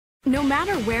No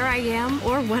matter where I am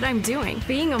or what I'm doing,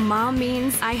 being a mom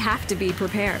means I have to be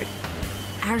prepared.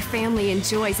 Our family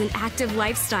enjoys an active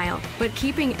lifestyle, but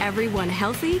keeping everyone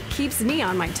healthy keeps me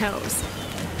on my toes.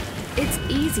 It's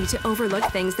easy to overlook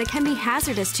things that can be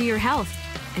hazardous to your health,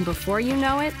 and before you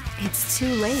know it, it's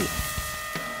too late.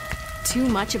 Too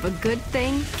much of a good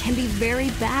thing can be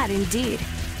very bad indeed.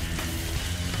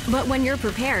 But when you're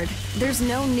prepared, there's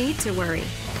no need to worry.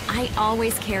 I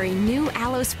always carry new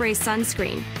Aloe Spray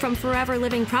Sunscreen from Forever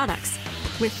Living Products.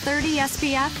 With 30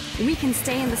 SPF, we can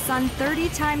stay in the sun 30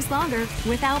 times longer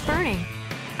without burning.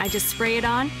 I just spray it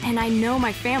on, and I know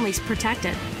my family's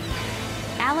protected.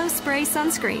 Aloe Spray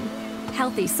Sunscreen.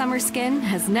 Healthy summer skin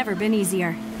has never been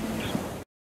easier.